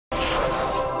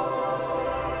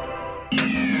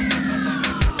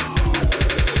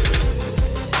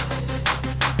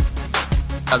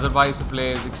Azhar bhai used to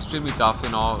play is extremely tough,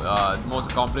 the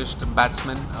most accomplished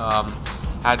batsman,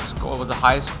 was the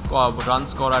highest run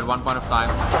scorer at one point of time.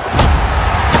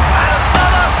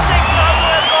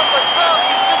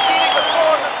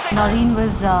 Noreen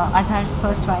was Azhar's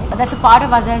first wife. That's a part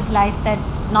of Azhar's life that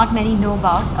not many know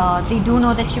about. They do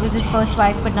know that she was his first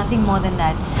wife, but nothing more than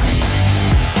that.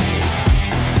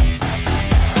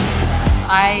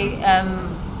 I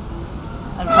am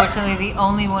unfortunately the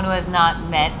only one who has not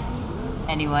met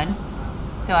anyone,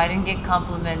 so I didn't get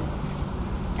compliments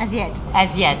As yet.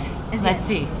 Let's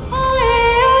see.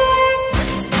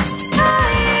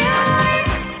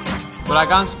 But I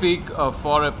can't speak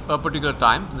for a particular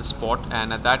time in the sport,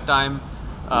 and at that time,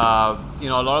 a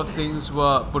lot of things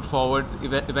were put forward.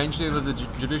 Eventually, it was the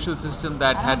judicial system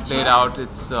that had played out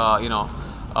its, the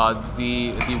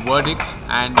verdict,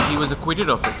 and he was acquitted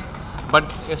of it. But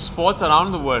sports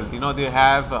around the world, they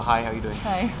have hi, how are you doing?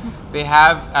 Hi. They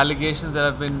have allegations that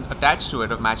have been attached to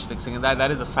it of match fixing, and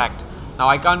that is a fact. Now,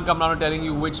 I can't come down to telling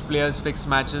you which players fix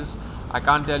matches. I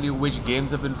can't tell you which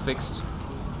games have been fixed,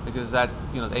 because that,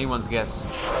 anyone's guess.